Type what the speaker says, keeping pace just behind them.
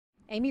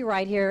Amy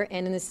Wright here,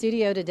 and in the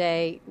studio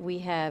today we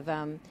have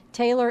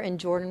Taylor and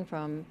Jordan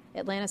from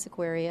Atlantis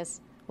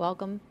Aquarius.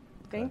 Welcome.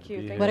 Thank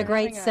you. What a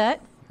great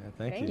set. Yeah,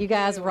 thank you. You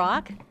guys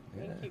rock.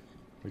 Yeah, Thank you.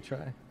 we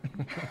try.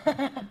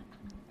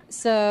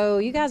 So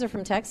you guys are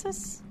from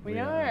Texas We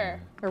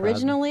are.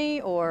 originally,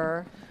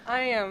 or?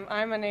 I am.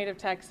 I'm a native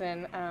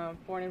Texan,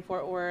 born in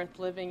Fort Worth,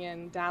 living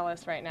in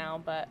Dallas right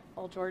now, but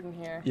old Jordan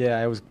here.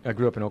 Yeah, I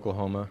grew up in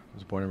Oklahoma. I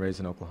was born and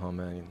raised in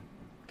Oklahoma and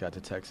got to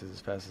Texas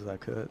as fast as I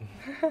could.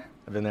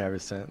 I've been there ever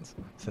since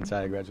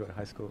I graduated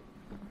high school.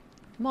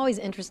 I'm always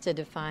interested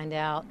to find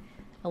out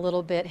a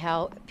little bit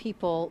how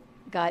people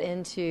got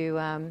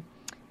into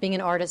being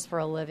an artist for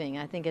a living.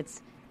 I think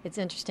it's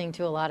interesting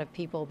to a lot of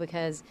people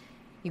because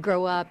you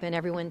grow up and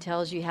everyone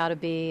tells you how to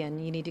be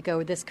and you need to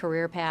go this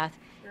career path,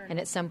 Sure. and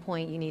at some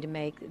point you need to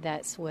make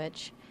that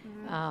switch.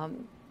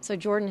 Mm-hmm. So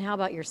Jordan, how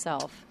about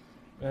yourself?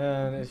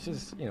 And it's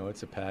just,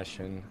 it's a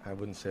passion. I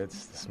wouldn't say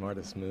it's the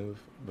smartest move,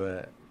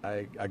 but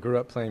I grew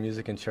up playing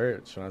music in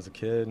church when I was a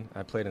kid.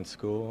 I played in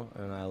school,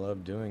 and I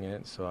loved doing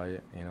it, so I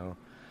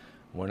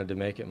wanted to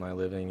make it my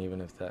living, even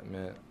if that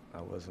meant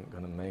I wasn't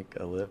going to make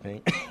a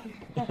living.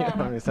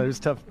 So there's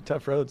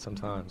tough roads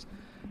sometimes.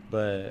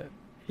 But,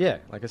 yeah,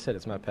 like I said,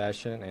 it's my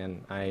passion,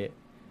 and I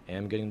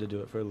am getting to do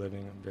it for a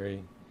living. I'm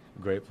very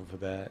grateful for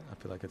that. I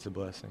feel like it's a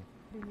blessing.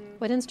 Mm-hmm.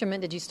 What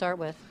instrument did you start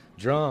with?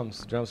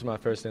 Drums. Drums were my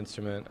first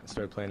instrument. I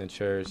started playing in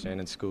church and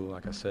in school,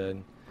 like I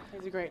said.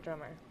 He's a great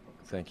drummer.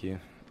 Thank you.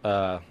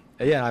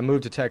 Yeah, I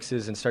moved to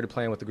Texas and started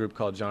playing with a group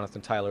called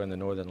Jonathan Tyler and the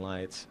Northern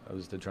Lights. I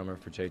was the drummer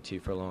for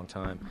JT for a long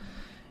time.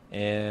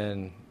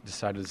 And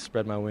decided to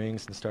spread my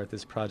wings and start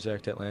this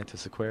project,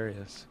 Atlantis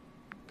Aquarius.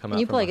 And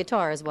you play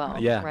guitar as well,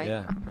 yeah, right?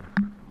 Yeah.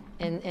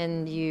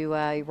 And you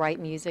write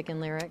music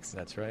and lyrics?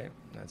 That's right.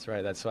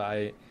 That's why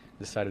I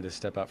decided to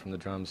step out from the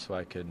drums so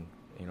I could,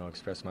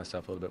 express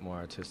myself a little bit more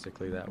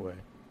artistically that way.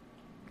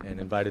 And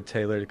invited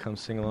Taylor to come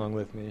sing along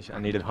with me. I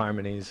needed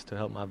harmonies to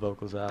help my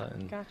vocals out,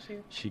 and Got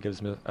you. she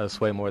gives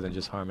us way more than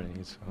just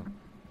harmonies.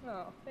 So.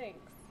 Oh, thanks.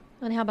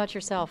 And how about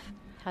yourself?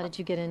 How did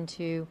you get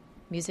into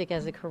music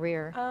as a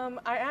career?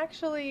 I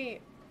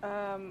actually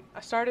I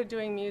started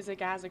doing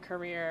music as a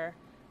career,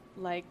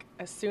 like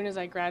as soon as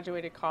I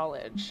graduated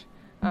college.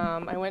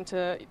 I went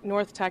to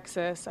North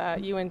Texas,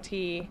 UNT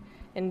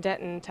in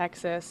Denton,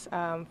 Texas,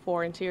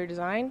 for interior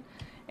design.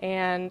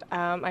 And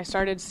I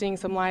started seeing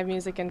some live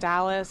music in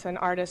Dallas, an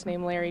artist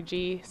named Larry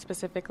G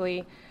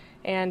specifically.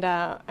 And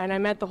I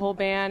met the whole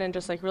band and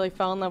just like really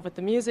fell in love with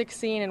the music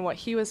scene and what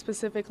he was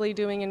specifically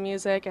doing in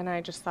music. And I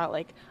just thought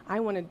like,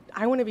 I want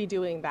to be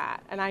doing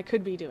that, and I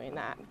could be doing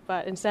that.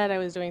 But instead I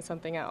was doing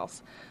something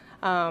else.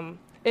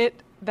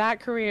 That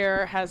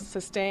career has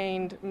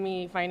sustained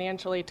me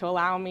financially to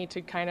allow me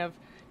to kind of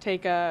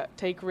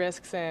take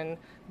risks and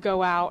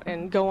go out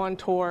and go on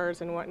tours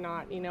and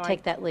whatnot.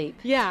 Take that leap.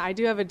 Yeah, I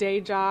do have a day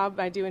job.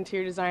 I do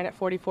interior design at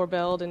 44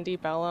 Build in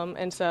Deep Ellum,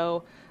 and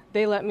so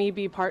they let me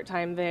be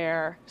part-time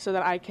there so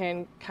that I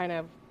can kind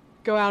of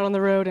go out on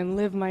the road and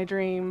live my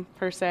dream,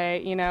 per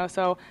se,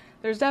 So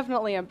there's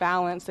definitely a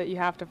balance that you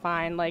have to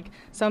find. Like,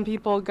 some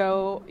people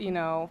go,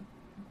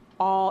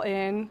 all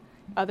in.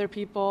 Other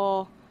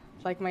people,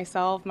 like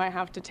myself, might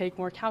have to take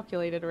more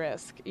calculated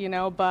risk,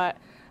 but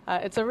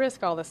it's a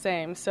risk all the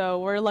same. So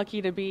we're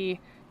lucky to be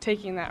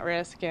taking that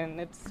risk, and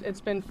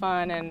it's been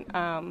fun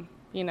and,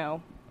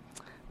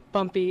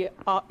 bumpy,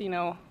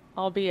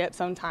 albeit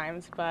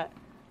sometimes, but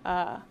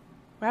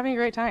we're having a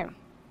great time.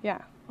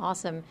 Yeah.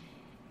 Awesome.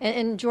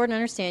 And Jordan, I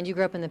understand you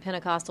grew up in the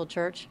Pentecostal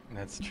church.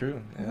 That's true.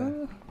 Yeah.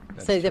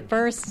 That's so true. The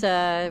first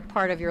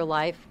part of your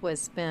life was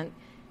spent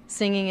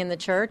singing in the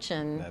church,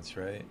 and That's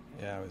right.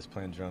 Yeah, I was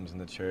playing drums in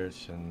the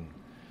church, and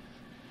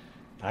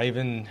I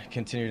even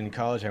continued in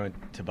college. I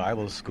went to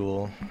Bible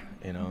school.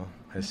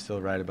 I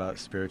still write about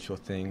spiritual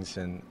things,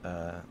 and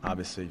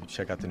obviously, if you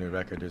check out the new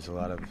record, there's a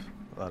lot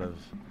of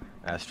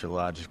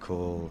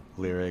astrological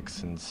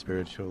lyrics and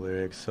spiritual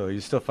lyrics. So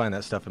you still find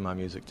that stuff in my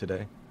music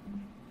today.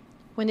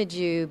 When did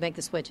you make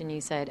the switch and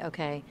you said,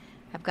 okay,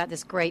 I've got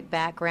this great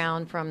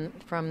background from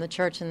the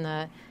church and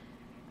the,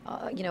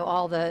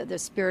 all the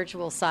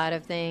spiritual side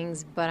of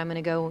things, but I'm going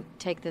to go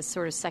take this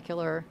sort of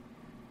secular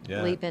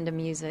leap into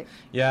music?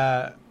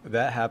 Yeah,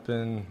 that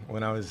happened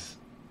when I was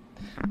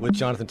with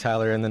Jonathan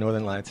Tyler and the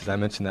Northern Lights, as I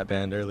mentioned that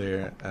band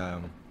earlier.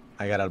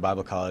 I got out of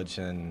Bible college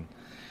and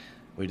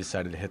we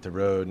decided to hit the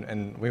road,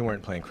 and we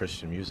weren't playing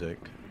Christian music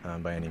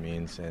by any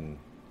means, and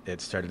it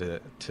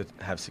started to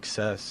have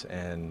success,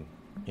 and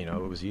it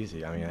was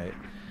easy. I mean,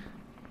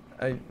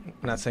 I'm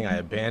not saying I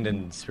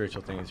abandoned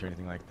spiritual things or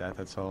anything like that.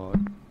 That's all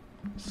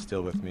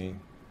still with me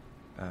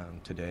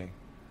today.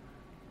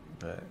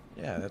 But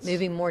yeah, that's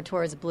moving more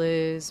towards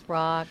blues,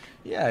 rock.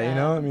 Yeah,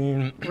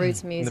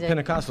 roots music. In the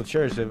Pentecostal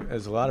church,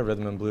 there's a lot of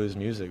rhythm and blues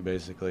music,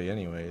 basically.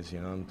 Anyways,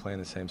 I'm playing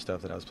the same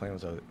stuff that I was playing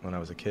when I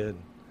was a kid.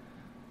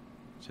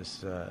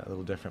 Just a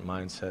little different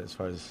mindset as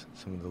far as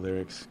some of the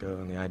lyrics go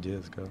and the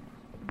ideas go.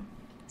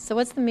 So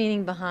what's the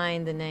meaning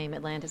behind the name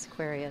Atlantis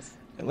Aquarius?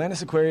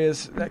 Atlantis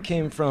Aquarius, that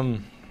came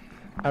from,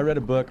 I read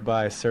a book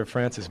by Sir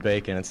Francis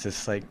Bacon. It's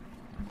this like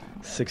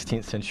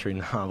 16th century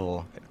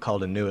novel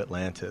called A New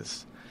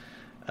Atlantis.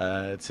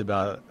 It's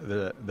about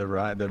the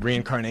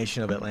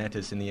reincarnation of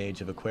Atlantis in the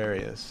age of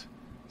Aquarius.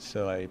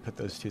 So I put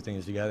those two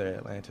things together,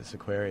 Atlantis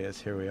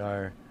Aquarius. Here we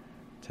are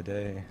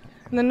today.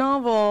 The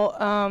novel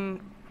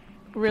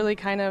really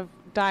kind of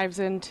dives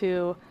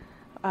into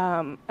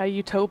what a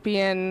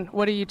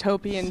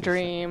utopian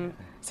dream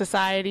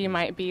society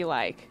might be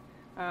like.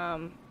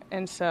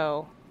 And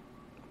so,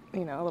 a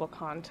little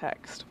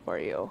context for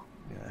you.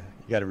 Yeah,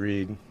 you got to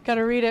read. Got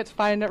to read it to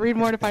find out. Read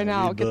more to find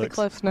out. Get the books.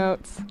 Cliff's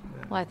Notes.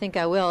 Well, I think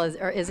I will.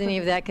 Is any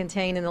of that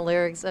contained in the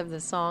lyrics of the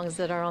songs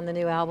that are on the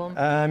new album?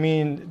 I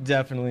mean,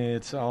 definitely.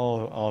 It's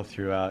all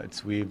throughout.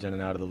 It's weaved in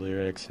and out of the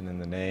lyrics and in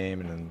the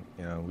name, and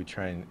then we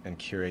try and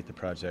curate the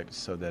project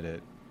so that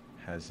it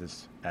has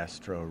this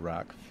astro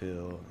rock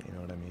feel. You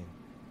know what I mean?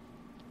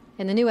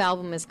 And the new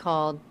album is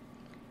called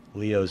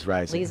Leo's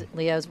Rising.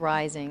 Leo's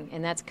Rising,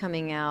 and that's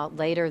coming out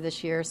later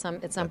this year at some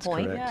That's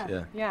point. correct.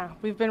 Yeah.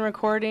 We've been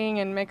recording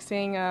and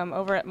mixing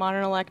over at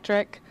Modern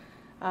Electric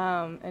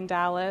in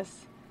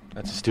Dallas.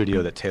 That's a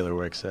studio that Taylor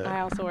works at. I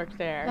also worked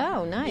there.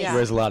 Oh, nice. She Yeah.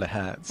 wears a lot of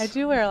hats. I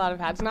do wear a lot of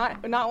hats.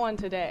 Not one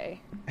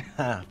today.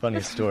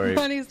 Funny story.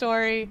 Funny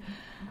story.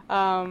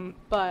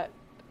 But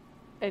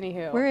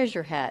anywho. Where is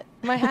your hat?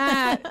 My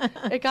hat?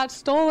 It got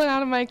stolen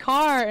out of my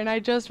car, and I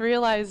just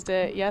realized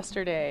it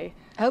yesterday.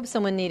 I hope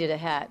someone needed a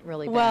hat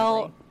really badly.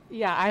 Well,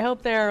 yeah, I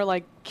hope they're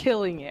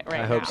killing it right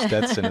now. I hope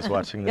Stetson is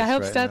watching this. Yeah, I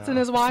hope right Stetson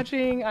now. is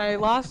watching.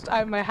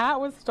 My hat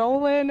was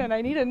stolen, and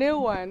I need a new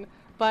one.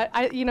 But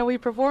we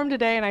performed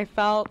today, and I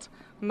felt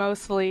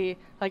mostly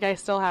like I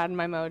still had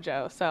my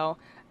mojo. So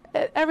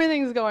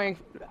everything's going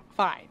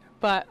fine.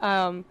 But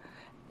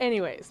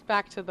anyways,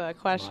 back to the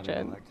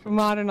question.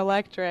 Modern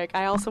Electric.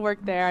 I also work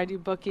there. I do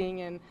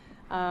booking and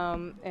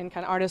kind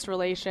of artist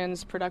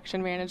relations,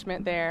 production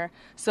management there.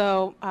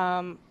 So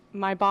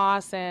my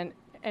boss and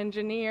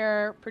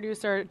engineer,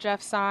 producer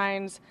Jeff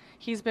Sines,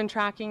 he's been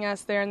tracking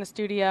us there in the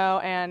studio,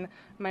 and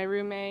my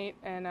roommate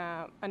and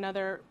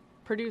another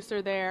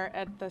producer there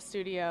at the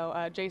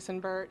studio, Jason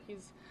Burt,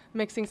 he's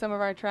mixing some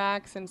of our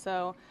tracks, and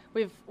so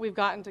we've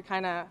gotten to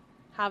kind of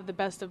have the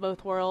best of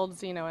both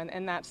worlds,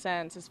 in that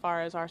sense, as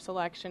far as our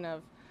selection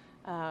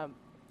of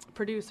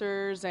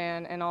producers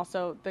and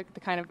also the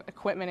kind of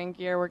equipment and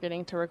gear we're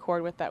getting to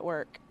record with that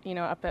work,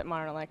 up at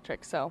Modern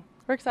Electric. So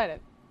we're excited.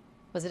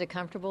 Was it a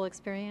comfortable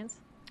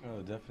experience?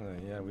 Oh,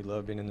 definitely. Yeah, we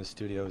love being in the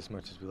studio as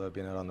much as we love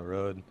being out on the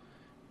road,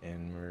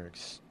 and we're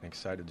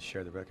excited to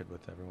share the record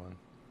with everyone.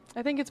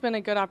 I think it's been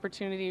a good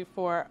opportunity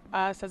for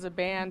us as a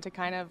band to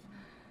kind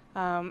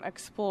of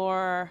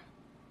explore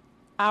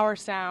our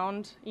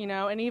sound,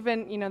 and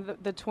even,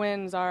 the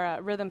twins,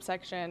 our rhythm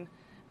section,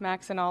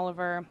 Max and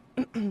Oliver.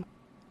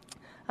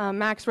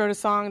 Max wrote a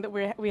song that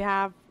we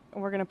have,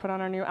 and we're going to put on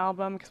our new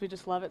album because we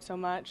just love it so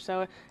much.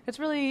 So it's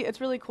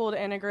really cool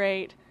to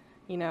integrate,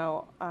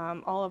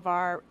 all of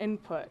our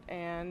input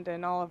and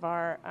all of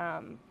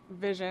our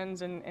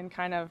visions and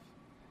kind of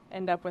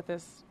end up with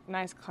this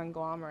nice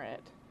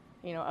conglomerate,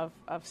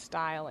 of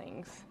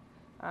stylings.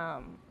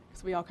 So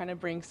we all kind of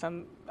bring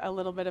a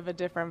little bit of a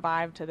different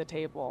vibe to the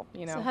table,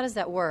 So how does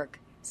that work?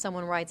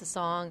 Someone writes a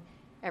song,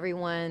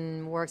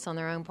 everyone works on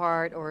their own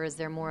part, or is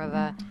there more of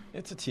a...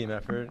 It's a team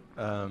effort.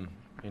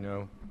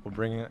 We'll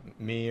bring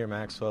me or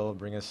Maxwell will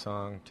bring a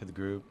song to the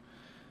group,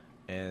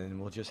 and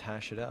we'll just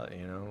hash it out.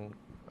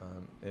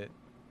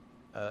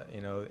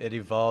 It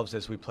evolves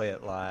as we play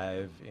it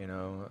live.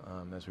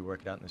 As we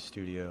work it out in the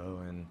studio,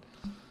 and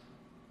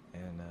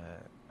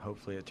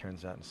hopefully it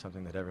turns out into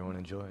something that everyone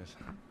enjoys.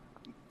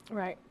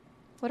 Right.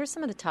 What are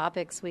some of the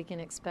topics we can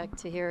expect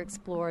to hear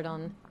explored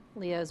on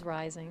Leo's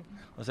Rising?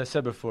 As I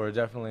said before,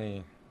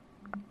 definitely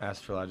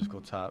astrological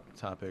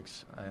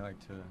topics. I like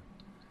to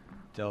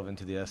delve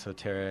into the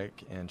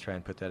esoteric and try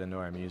and put that into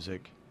our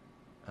music.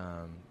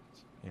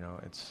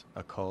 It's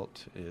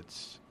occult.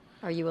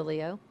 Are you a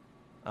Leo?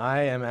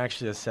 I am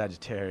actually a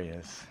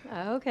Sagittarius.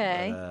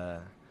 Okay. But,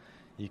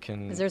 you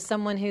can. Is there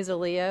someone who's a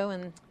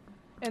Leo?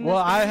 Well,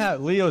 I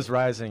have Leo's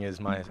Rising is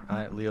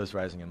Leo's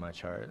Rising in my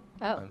chart.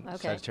 Oh, okay.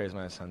 Sagittarius is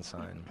my sun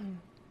sign.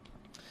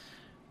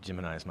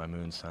 Gemini is my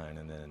moon sign,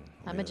 and then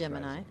I'm Leo's a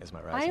Gemini. Rising is my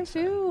I rising am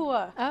sign. too.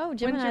 Oh,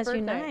 Geminis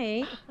birthday?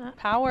 unite.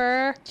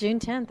 Power. June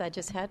 10th, I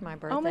just had my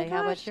birthday. Oh my gosh,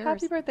 How about yours?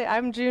 happy birthday.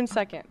 I'm June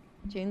 2nd.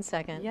 June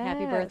 2nd. Yes,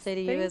 Happy birthday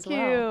to you as well.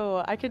 Thank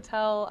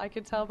you. I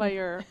could tell by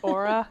your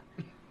aura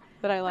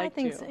that I liked I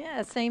think you. so.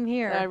 Yeah, same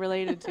here. That I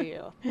related to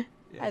you. Yeah,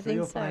 I so think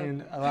you'll so.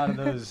 find a lot of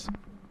those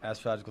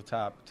astrological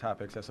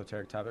topics,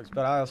 esoteric topics,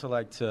 but I also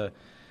like to,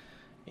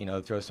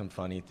 throw some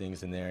funny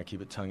things in there,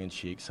 keep it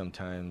tongue-in-cheek.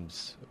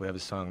 Sometimes we have a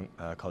song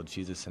called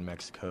Jesus in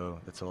Mexico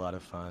that's a lot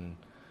of fun.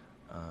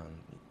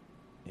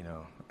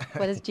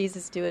 What does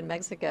Jesus do in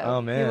Mexico?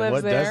 Oh, man, lives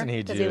what there? doesn't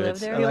he do? Does he live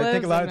there? He I think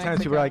lives a lot in of times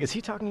people are Mexico. like, is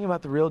he talking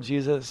about the real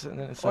Jesus? And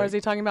it's Or is he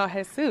talking about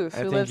Jesus, I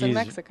who think lives in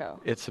he's- Mexico?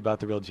 It's about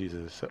the real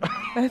Jesus. So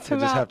It's you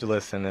just about- have to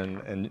listen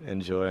and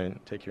enjoy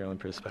and take your own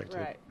perspective.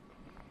 Right.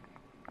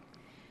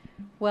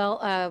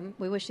 Well,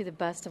 we wish you the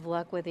best of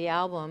luck with the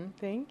album.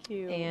 Thank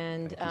you.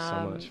 And Thank you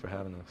so much for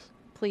having us.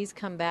 please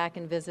come back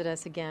and visit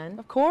us again.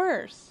 Of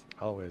course.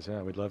 Always,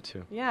 yeah, we'd love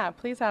to. Yeah,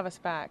 please have us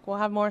back. We'll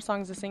have more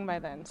songs to sing by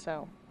then.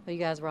 So Well, you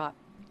guys rock.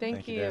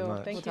 thank you very you.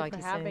 much. Thank We'll you talk for to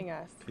you having soon.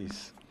 us.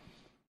 Peace.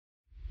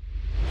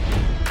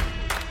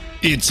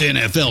 It's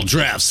NFL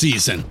draft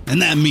season,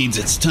 and that means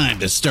it's time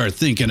to start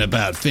thinking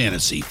about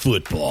fantasy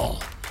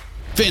football.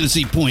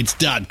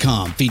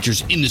 FantasyPoints.com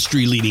features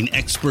industry-leading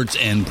experts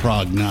and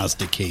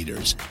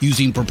prognosticators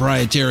using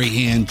proprietary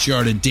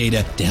hand-charted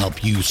data to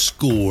help you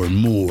score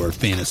more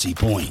fantasy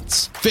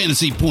points.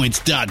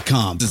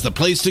 FantasyPoints.com is the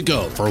place to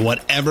go for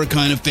whatever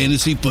kind of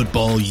fantasy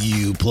football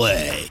you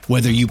play.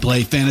 Whether you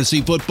play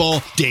fantasy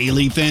football,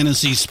 daily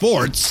fantasy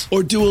sports,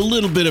 or do a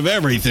little bit of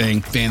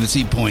everything,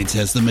 Fantasy Points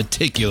has the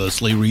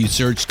meticulously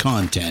researched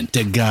content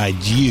to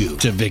guide you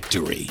to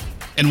victory.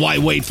 And why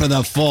wait for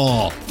the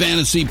fall?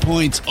 Fantasy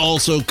Points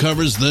also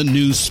covers the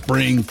new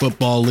spring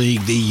football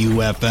league, the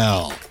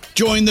UFL.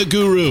 Join the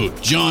guru,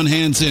 John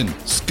Hansen,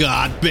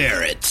 Scott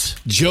Barrett,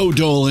 Joe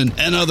Dolan,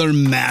 and other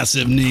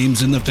massive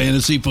names in the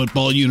fantasy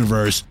football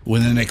universe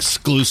with an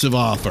exclusive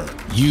offer.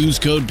 Use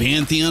code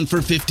Pantheon for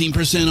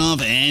 15%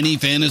 off any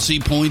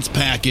Fantasy Points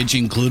package,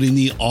 including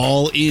the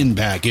all-in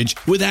package,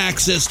 with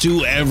access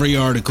to every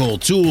article,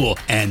 tool,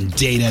 and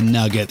data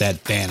nugget that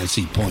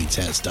Fantasy Points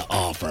has to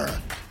offer.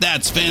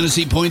 That's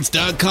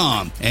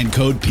FantasyPoints.com and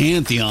code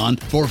Pantheon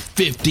for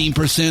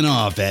 15%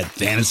 off at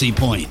Fantasy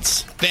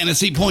Points.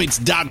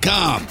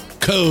 FantasyPoints.com,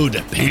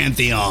 code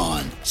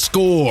Pantheon.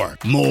 Score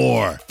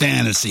more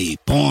fantasy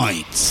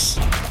points.